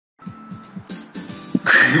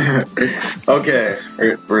Okay,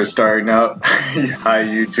 we're starting out. Hi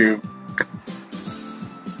YouTube.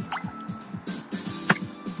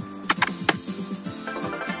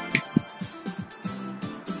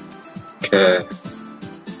 Okay.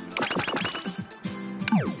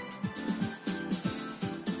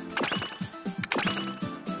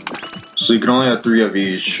 So you can only have 3 of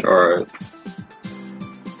each, alright.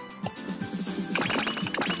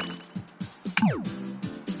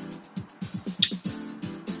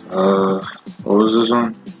 What was this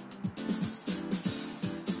one?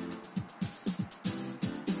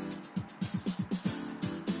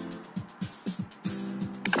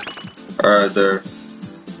 Alright, there.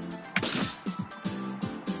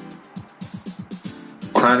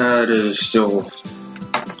 Planet is still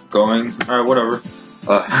going. Alright, whatever.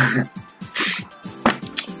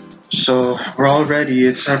 So we're all ready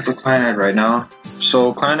except for Planet right now.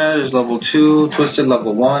 So Planet is level 2, Twisted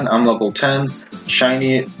level 1, I'm level 10,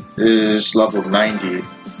 Shiny is level 90.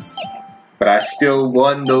 But I still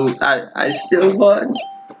won though. I still won.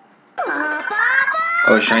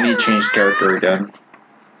 Oh, Shiny changed character again.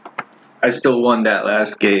 I still won that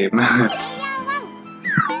last game.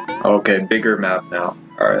 Okay, bigger map now.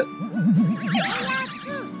 Alright.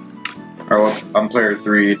 Alright, well, I'm player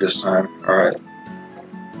 3 this time. Alright.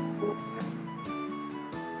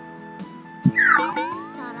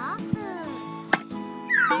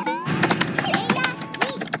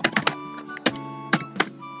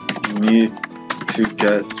 Need to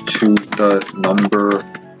get to the number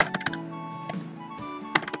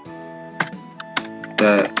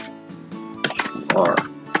that you are.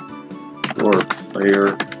 Your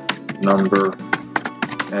player number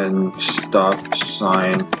and stop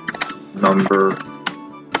sign number,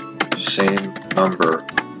 same number.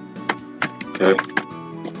 Okay.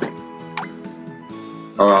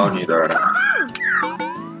 Oh, I don't need that right now.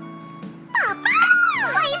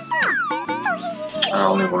 I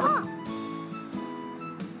only want.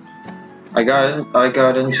 I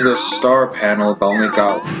got into the star panel, but only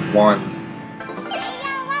got 1.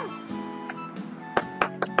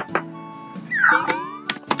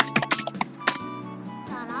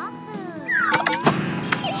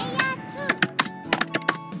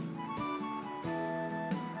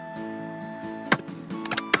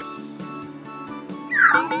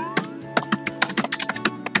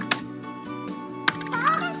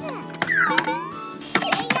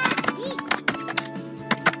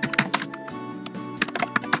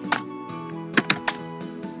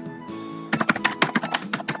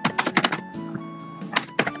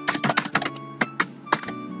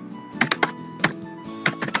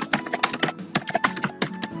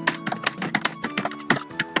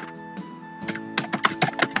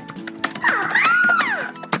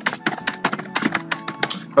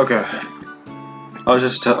 Okay, I was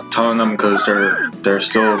just telling them because they're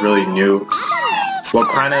still really new. Well,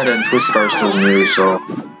 Planet and Twisted are still new, so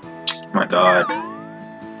my God.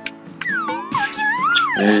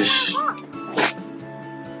 Ish.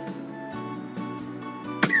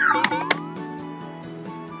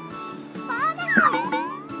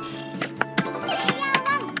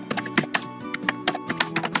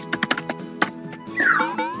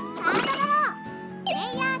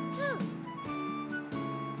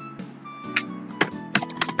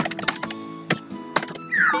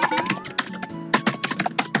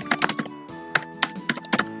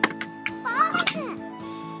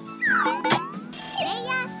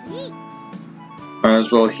 Might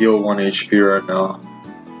as well heal 1 HP right now.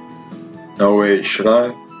 No, wait, should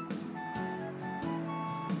I?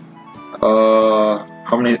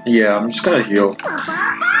 How many? Yeah, I'm just gonna heal.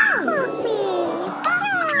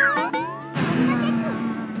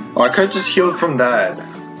 Oh, I could've just healed from that.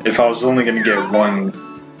 If I was only gonna get 1.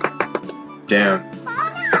 Damn.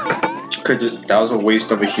 That was a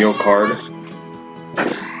waste of a heal card.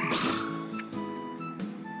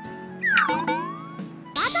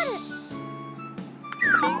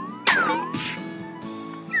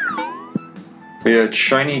 But yeah,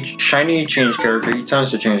 Shiny changed character. He tends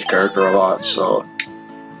to change character a lot, so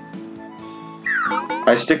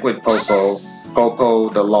I stick with Popo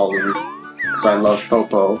the Lolly, because I love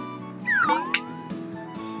Popo.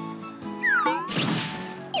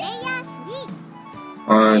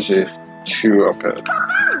 Let's see, 2, okay.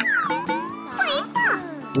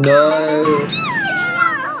 No.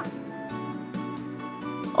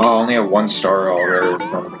 Oh, I only have 1 star already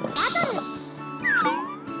from this.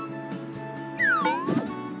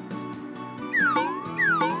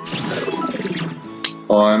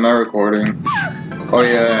 Oh, am I recording? Oh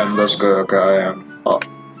yeah, I am. That's good. Okay, I am. Oh,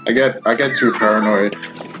 I get too paranoid.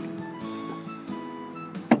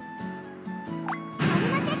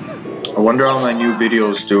 wonder how my new video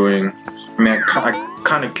is doing. I mean, I'm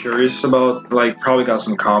kind of curious about, like, probably got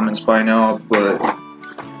some comments by now, but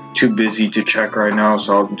too busy to check right now,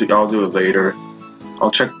 so I'll do it later.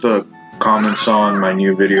 I'll check the comments on my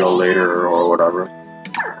new video later or whatever.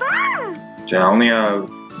 Yeah, I only have,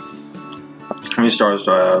 how many stars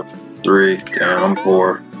do I have? 3. Damn, I'm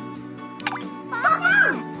 4.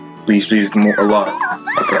 Please, more, a lot.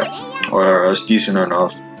 Okay, whatever, that's decent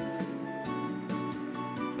enough.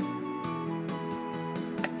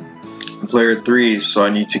 I'm player 3, so I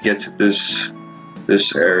need to get to this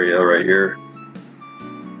area right here.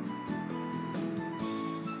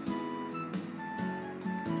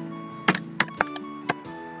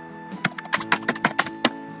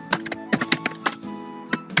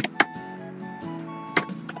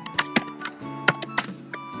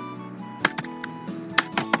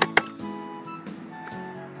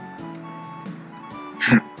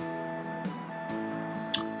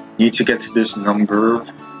 Need to get to this number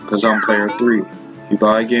because I'm player 3. If you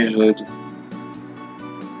buy games with,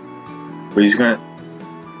 but he's gonna.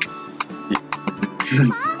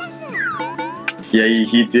 Yeah,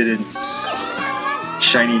 he didn't.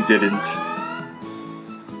 Shiny didn't.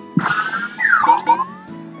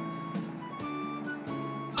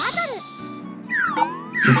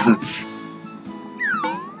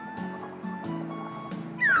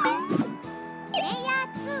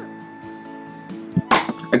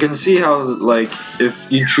 I can see how, like, if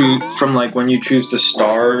you choose from, like, when you choose the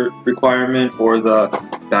star requirement or the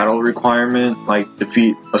battle requirement, like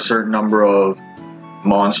defeat a certain number of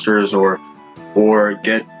monsters or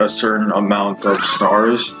get a certain amount of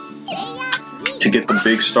stars to get the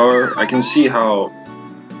big star. I can see how.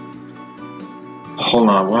 Hold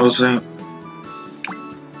on, what was it?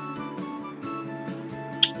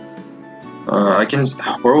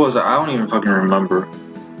 Where was it? I don't even fucking remember.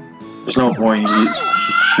 There's no point.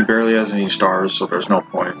 He barely has any stars, so there's no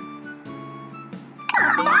point.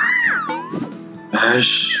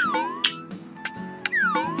 Ash.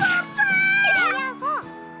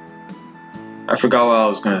 I forgot what I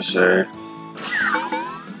was gonna say.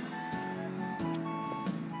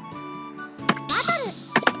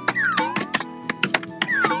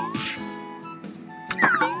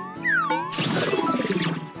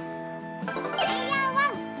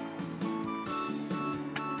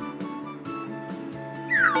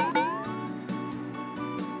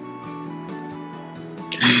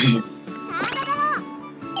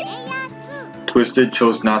 Twisted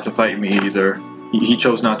chose not to fight me either. He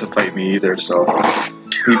chose not to fight me either, so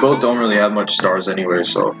we both don't really have much stars anyway,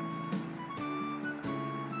 so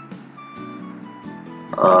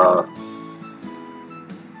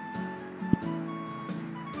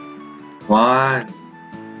why?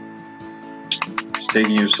 It's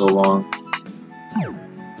taking you so long.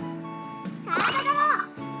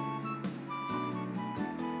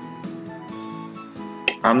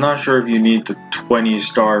 I'm not sure if you need the 20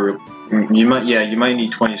 star. You might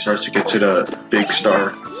need 20 stars to get to the big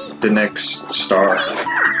star, the next star.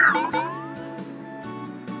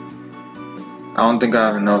 I don't think I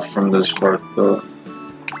have enough from this part though.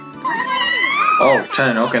 Oh,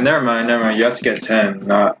 10. Okay, never mind. You have to get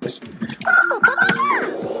 10.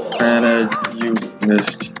 Anna, you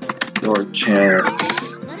missed your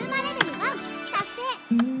chance.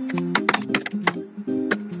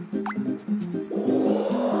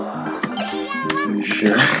 You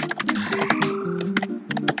sure?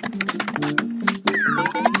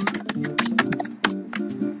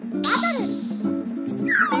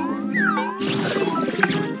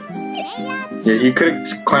 Yeah, he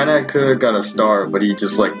Kleinhead could have got a star, but he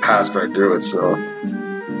just like passed right through it, so.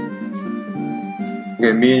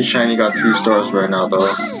 Okay, me and Shiny got 2 stars right now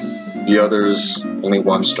though. The others only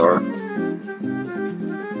 1 star.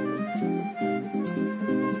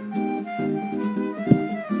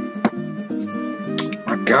 Oh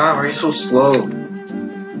my god, why are you so slow?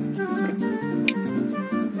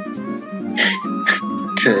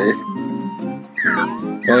 Okay.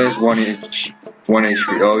 That is 1 each. 1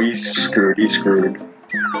 HP. Oh, he's screwed. He's screwed.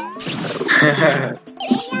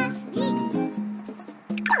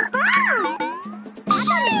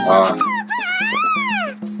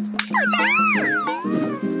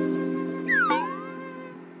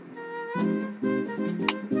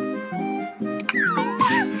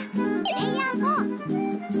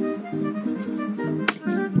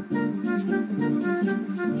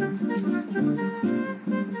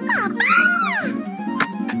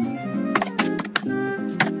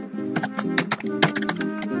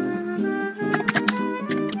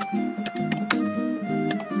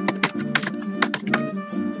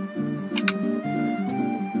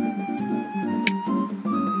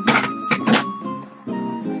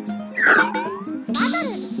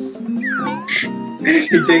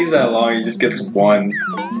 He takes that long, he just gets one.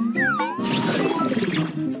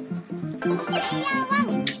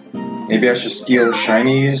 Maybe I should steal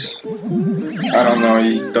shinies? I don't know,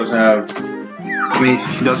 he doesn't have... I mean,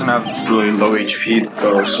 he doesn't have really low HP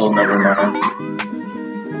though, so never mind.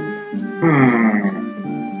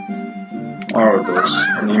 Oh, this.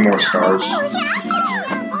 I need more stars.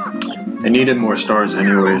 I needed more stars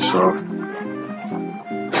anyway, so...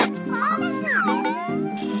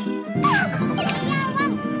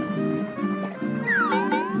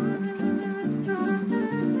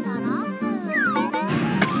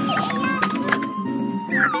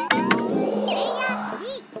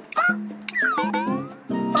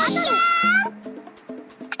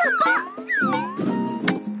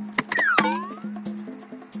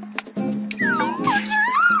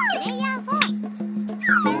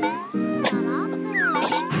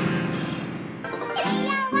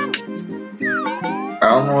 I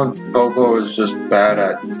don't know if Bogo is just bad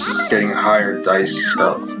at getting higher dice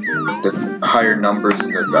stuff. The higher numbers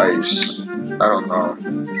in the dice. I don't know.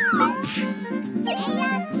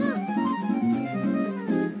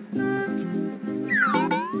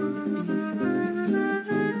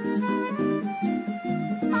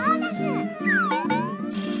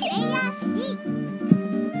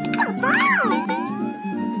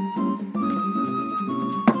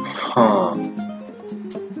 Huh.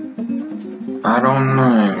 I don't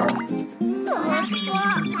know.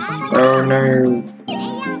 Oh no.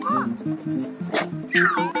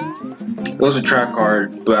 It was a track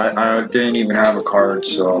card, but I didn't even have a card,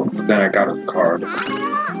 so then I got a card.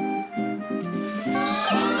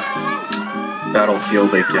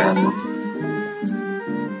 Battlefield again.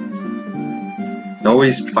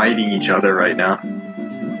 Nobody's fighting each other right now.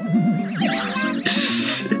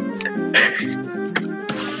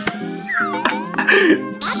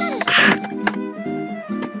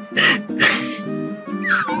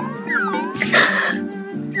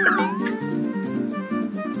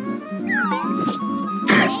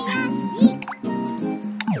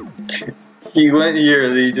 He went here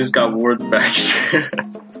and he just got warped back there.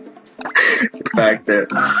 Back there.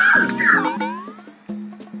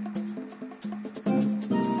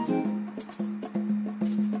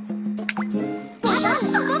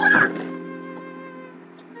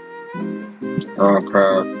 Oh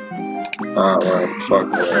crap. Alright, fuck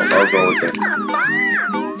it. I'll go with it.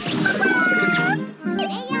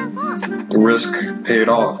 The risk paid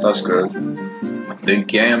off, that's good. The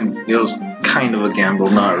it was kind of a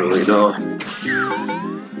gamble, not really though.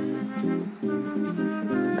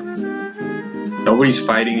 Nobody's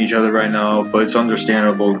fighting each other right now, but it's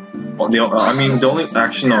understandable. I mean, the only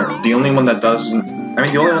one that doesn't, the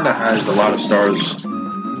only one that has a lot of stars.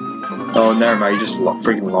 Oh, never mind, you just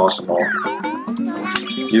freaking lost them all.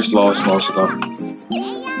 You just lost most of them.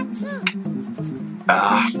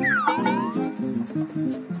 Ah.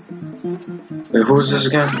 Wait, who is this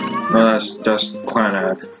again? No, that's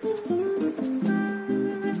Clanad.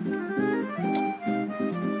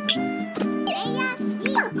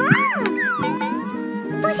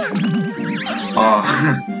 Oh,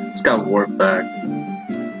 it's got warped back.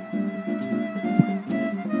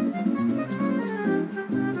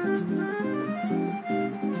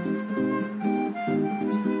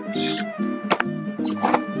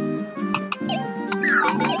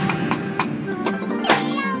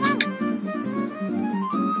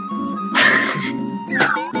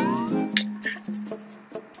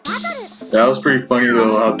 That was pretty funny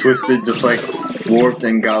though, how Twisted just like warped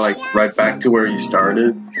and got like right back to where he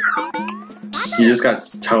started. He just got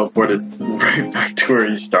teleported right back to where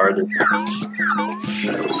he started.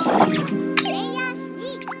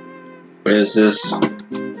 What is this?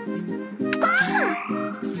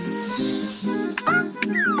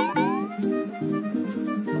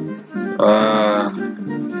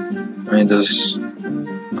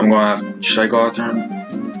 I'm gonna have, should I go out there?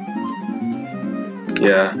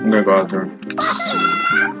 Yeah, I'm gonna go out there.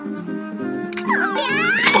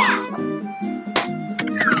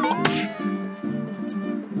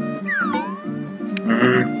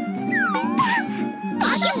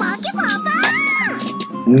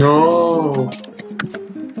 No.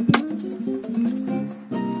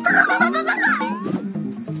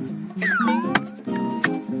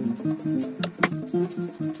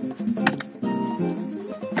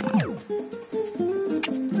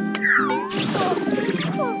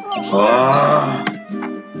 Ah.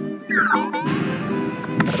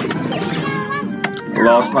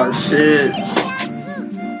 Lost my shit.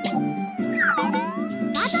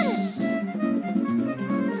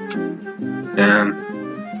 Damn.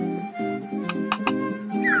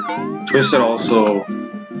 Twisted also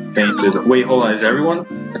fainted. Wait, hold on, is everyone?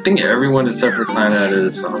 I think everyone except for Planet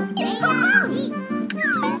is only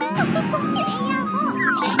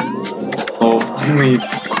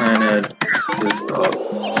Planet is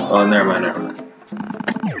oh, never mind.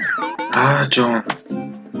 Ah, John.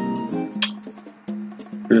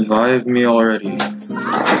 Revive me already.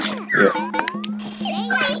 Yeah.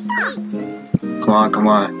 Come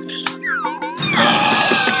on.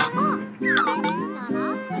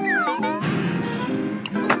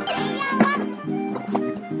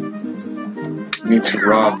 Need to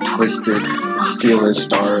rob Twisted, steal his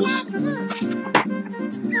stars.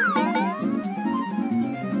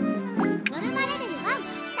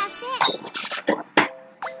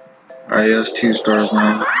 Alright, he has 2 stars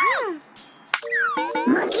now.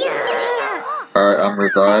 Alright, I'm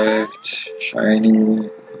revived. Shiny.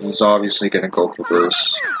 He's obviously gonna go for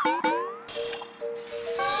this.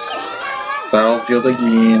 Battlefield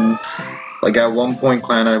again. Like at one point,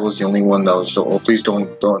 Clan I was the only one that was still. Oh, please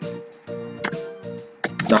don't.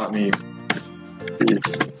 Not me. Please.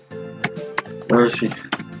 Where is he?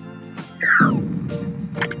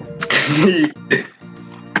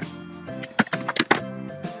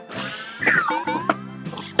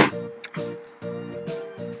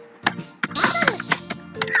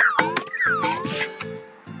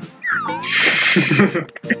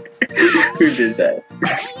 Who did that?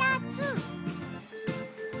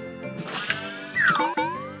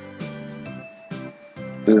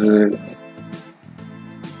 Is it?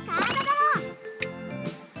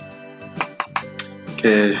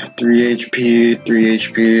 Okay, 3 HP, 3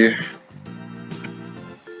 HP.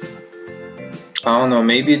 I don't know,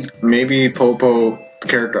 maybe Popo, the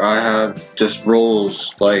character I have, just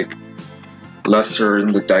rolls like lesser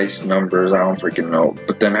in the dice numbers, I don't freaking know,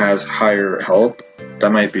 but then has higher health.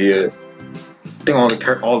 That might be it. I think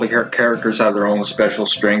all the characters have their own special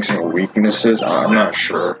strengths and weaknesses. I'm not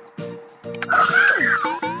sure.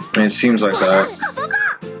 I mean, it seems like that.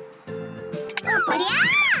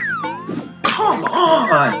 Come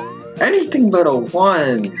on! Anything but a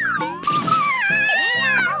 1!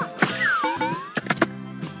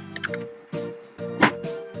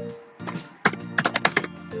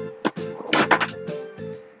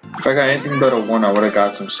 If I got anything but a 1, I would have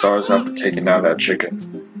got some stars after taking down that chicken.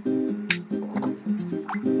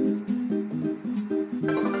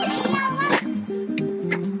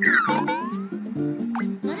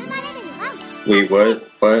 Wait, what?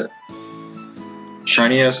 What?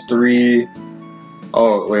 Shiny has 3.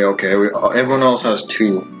 Oh, wait, okay. Everyone else has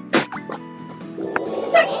 2.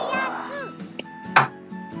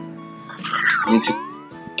 Need to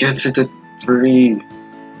get to the 3.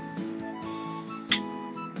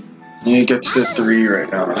 Need to get to the 3 right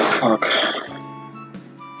now. Fuck.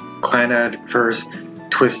 Clanad first.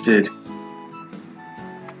 Twisted.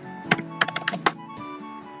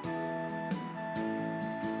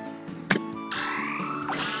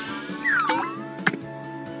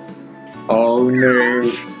 Oh no.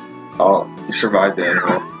 Oh, he survived it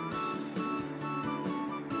anyway.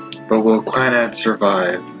 But will Clanad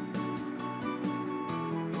survive?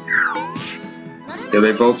 Yeah,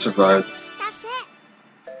 they both survived.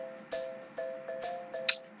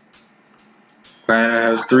 Clanad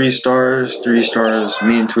has 3 stars, 3 stars.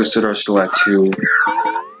 Me and Twisted are still at 2.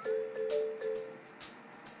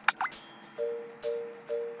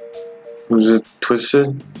 Who's it?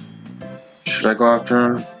 Twisted? Should I go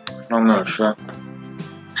after him? I'm not sure.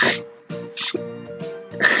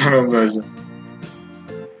 I don't know.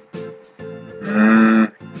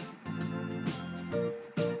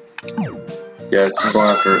 Yes, I'm going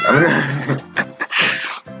after it.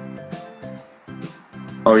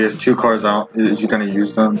 Oh, he has 2 cards out. Is he gonna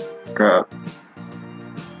use them? Crap.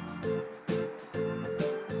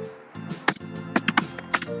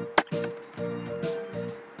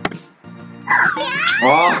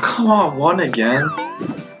 Oh, come on, 1 again.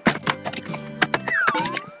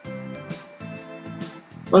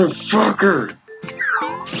 Motherfucker!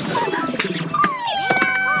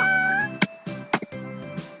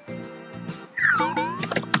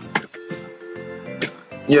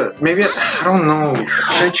 Yeah, maybe I don't know.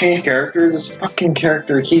 Should I change character? This fucking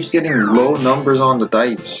character keeps getting low numbers on the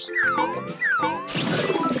dice.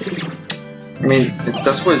 I mean,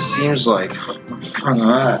 that's what it seems like. Fuck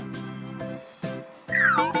that.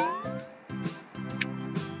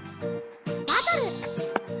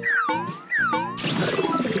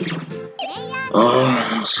 Oh,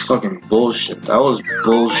 that was fucking bullshit. That was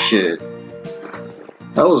bullshit.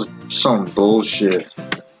 That was some bullshit.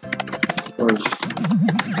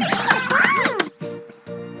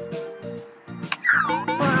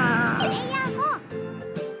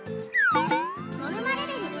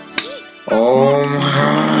 Oh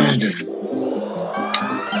my god.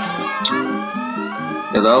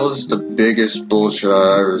 Cause that was the biggest bullshit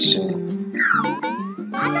I ever seen.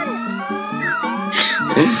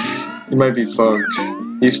 He might be fucked.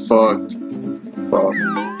 He's fucked. Fuck.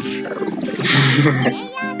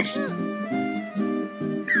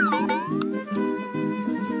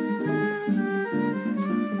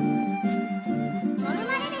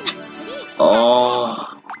 Oh.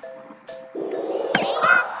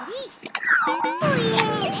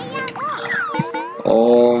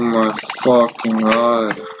 Oh my fucking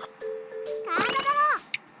god.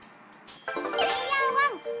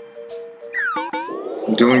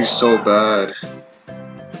 I'm doing so bad.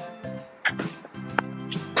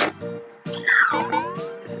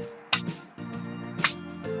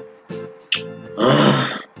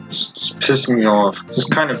 It's pissing me off. It's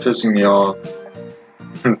kind of pissing me off.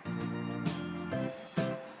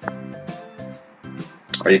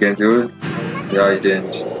 Are you gonna do it? Yeah, I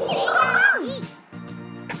didn't.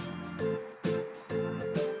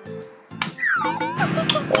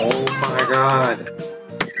 Oh my god.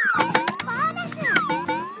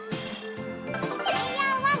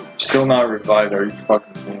 Still not revived, are you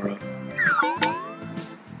fucking kidding me?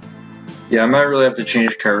 Yeah, I might really have to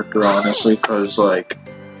change character, honestly, because, like,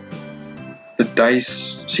 the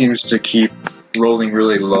dice seems to keep rolling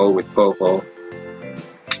really low with Popo.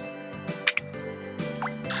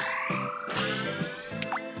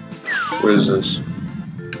 What is this?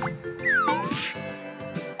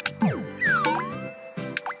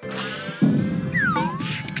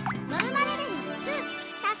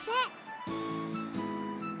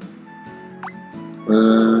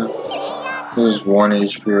 This is 1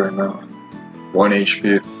 HP right now. 1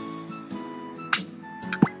 HP.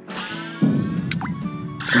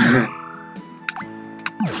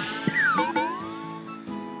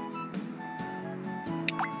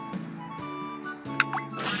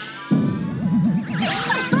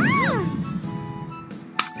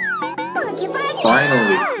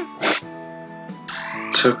 Finally!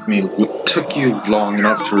 Took you long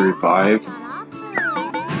enough to revive.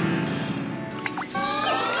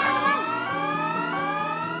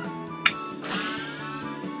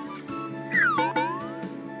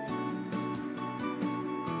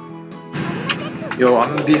 Yo,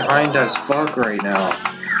 I'm behind as fuck right now.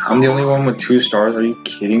 I'm the only one with 2 stars, are you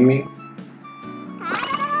kidding me?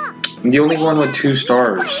 I'm the only one with 2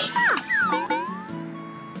 stars.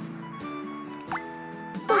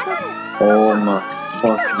 Oh my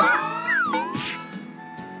fucking...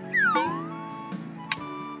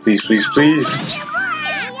 Please, please, please!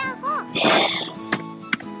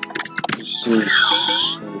 This is...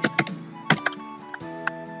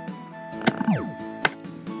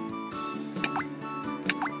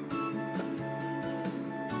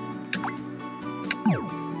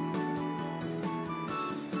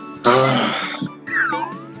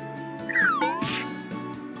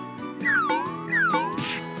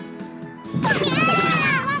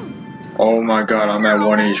 Oh my god, I'm at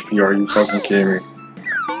 1 HP, are you fucking kidding me?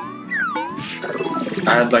 I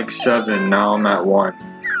had like 7, now I'm at 1.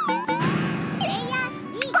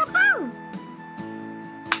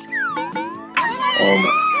 Oh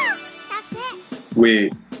my...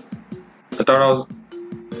 Wait. I thought I was...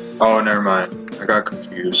 Oh, never mind. I got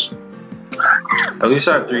confused. At least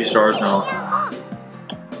I have 3 stars now.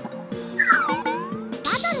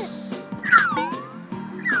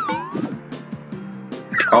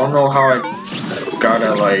 I don't know how I got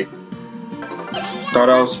it, like... Thought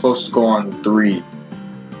I was supposed to go on 3.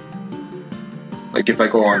 Like, if I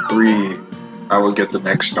go on 3, I would get the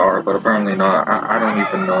next star, but apparently not. I don't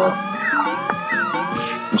even know.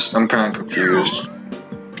 I'm kind of confused.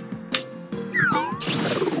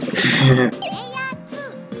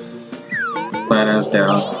 Planet's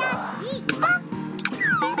down.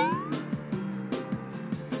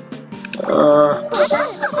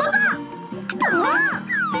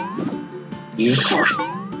 You fuck.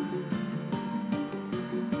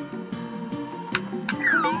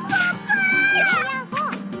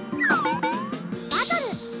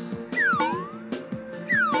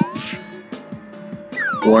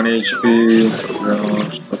 One HP. No,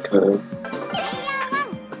 okay.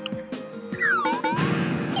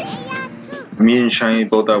 Me and Shiny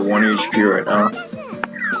both at 1 HP right now.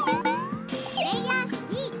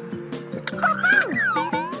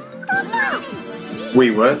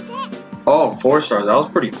 Wait, what? Oh, 4 stars. That was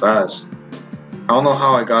pretty fast. I don't know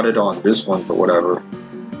how I got it on this one, but whatever.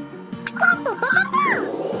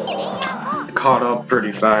 Caught up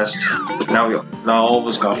pretty fast. Now all of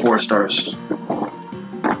us got 4 stars.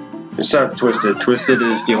 Except Twisted. Twisted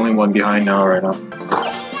is the only one behind now right now.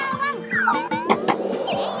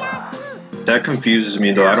 That confuses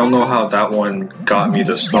me though. I don't know how that one got me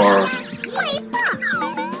the star.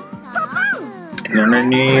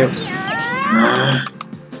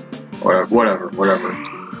 Whatever.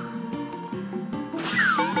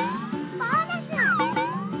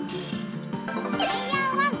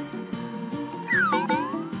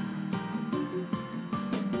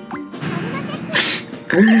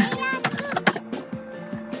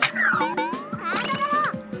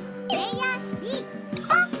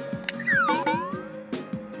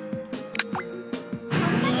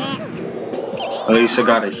 At least I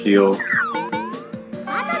got a heal.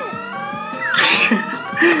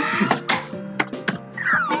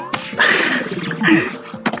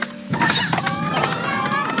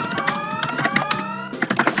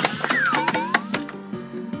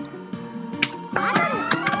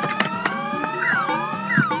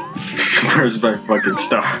 Where's my fucking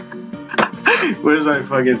star? Where's my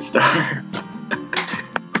fucking star?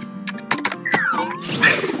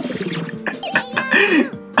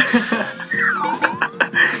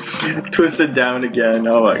 Twisted down again,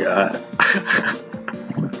 oh my god.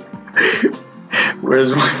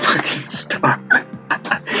 Where's my fucking star?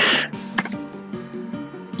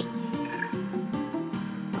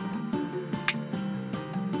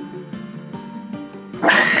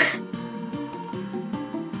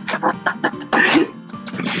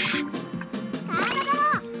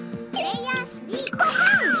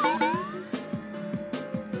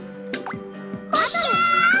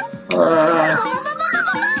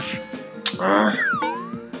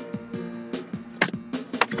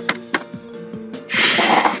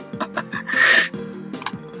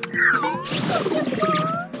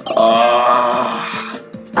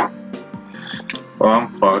 Well, I'm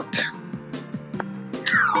fucked.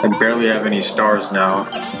 I barely have any stars now.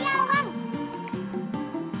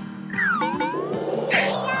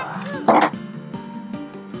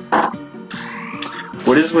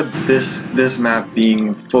 What is with this map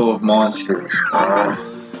being full of monsters?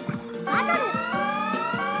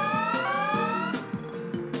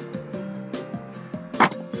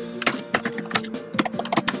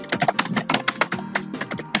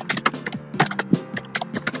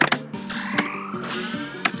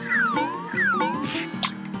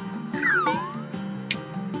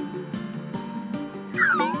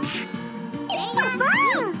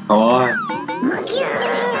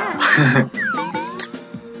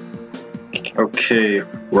 Okay,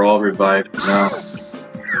 we're all revived now.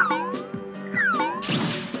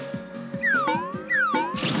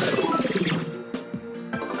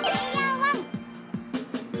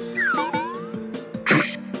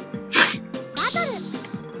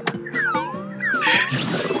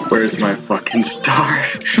 Where's my fucking star?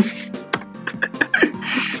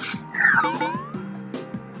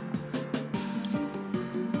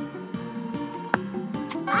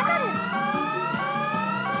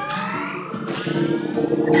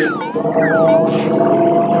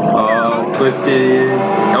 Twisted.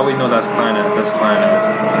 Oh wait, no, that's Planet. That's Planet.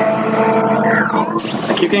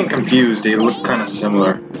 I keep getting confused. They look kind of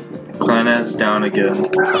similar. Planet's down again.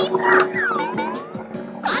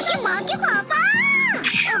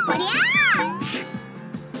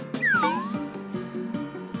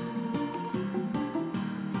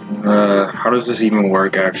 How does this even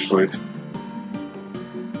work, actually?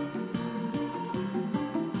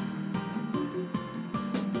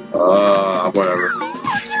 Whatever.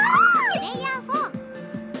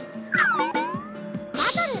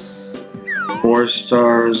 4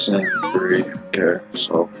 stars and 3. Okay,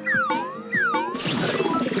 so.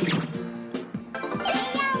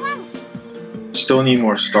 Still need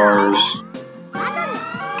more stars.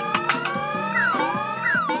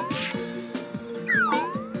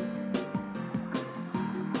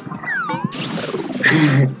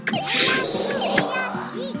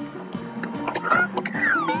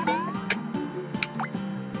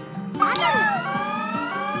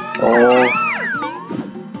 Oh.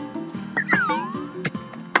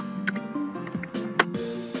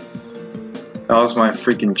 That was my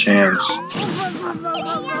freaking chance.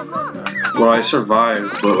 Well, I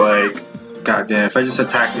survived, but like, goddamn, if I just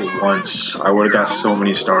attacked it once, I would've got so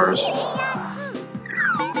many stars.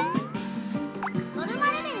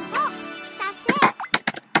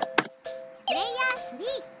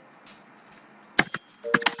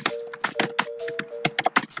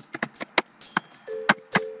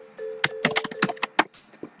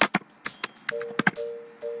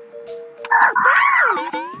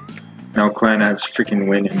 Now Clanad's freaking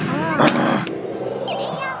winning.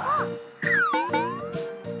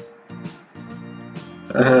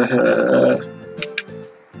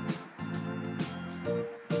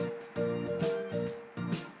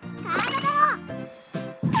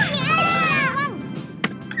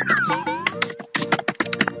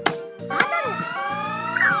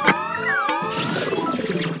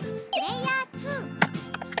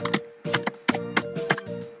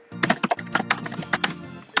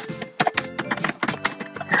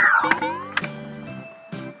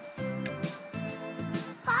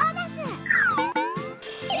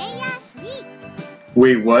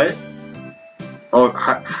 Wait, what? Oh,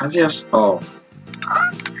 how's he have? Oh,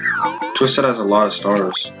 Twisted has a lot of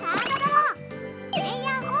stars.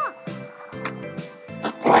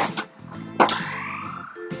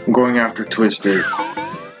 I'm going after Twisted.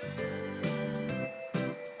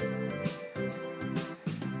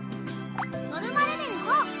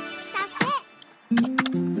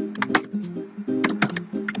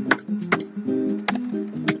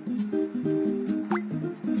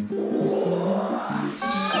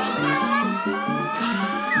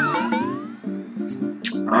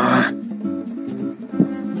 Ah.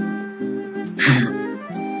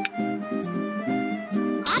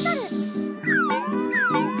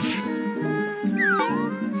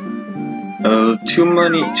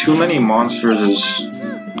 'Too many monsters is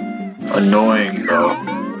annoying, though.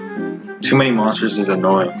 Too many monsters is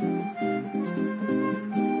annoying.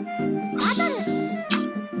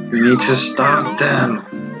 We need to stop them.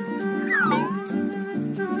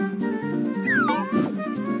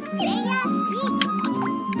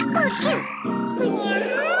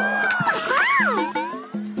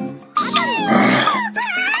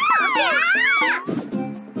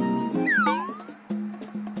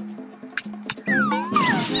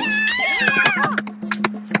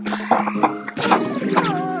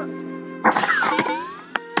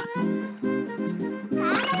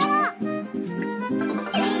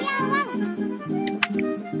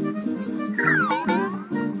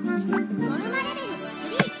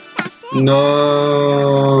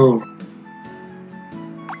 No.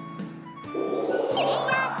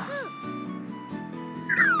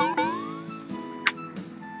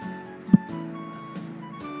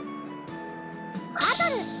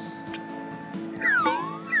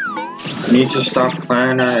 Need to stop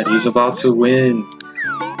Planet. He's about to win.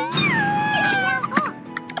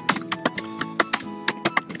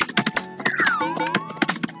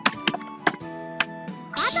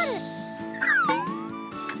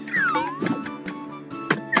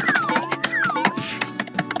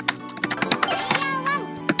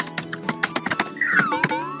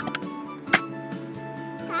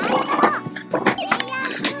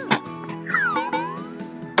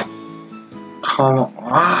 Come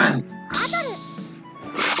on.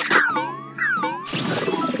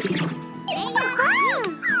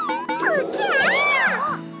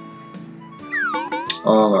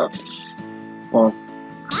 Oh, fuck.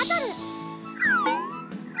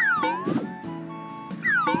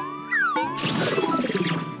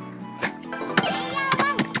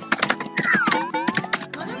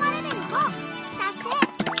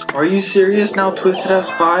 Are you serious now? Twisted has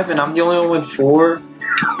 5 and I'm the only one with 4?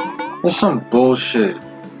 That's some bullshit.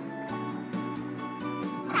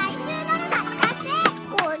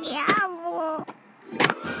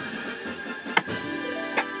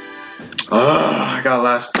 I got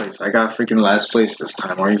last place. I got freaking last place this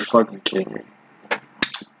time. Are you fucking kidding me?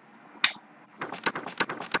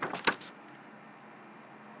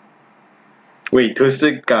 Wait,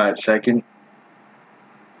 Twisted got second?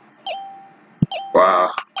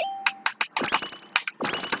 Wow.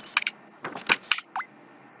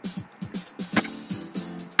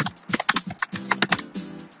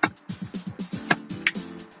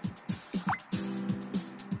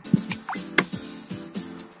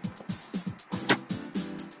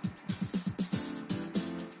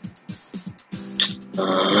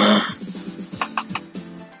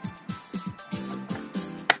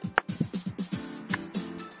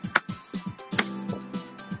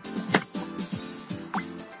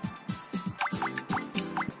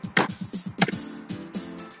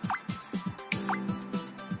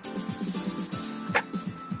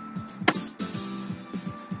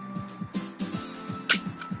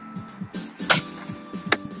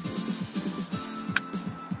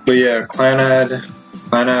 But yeah,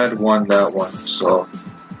 Clanad won that one, so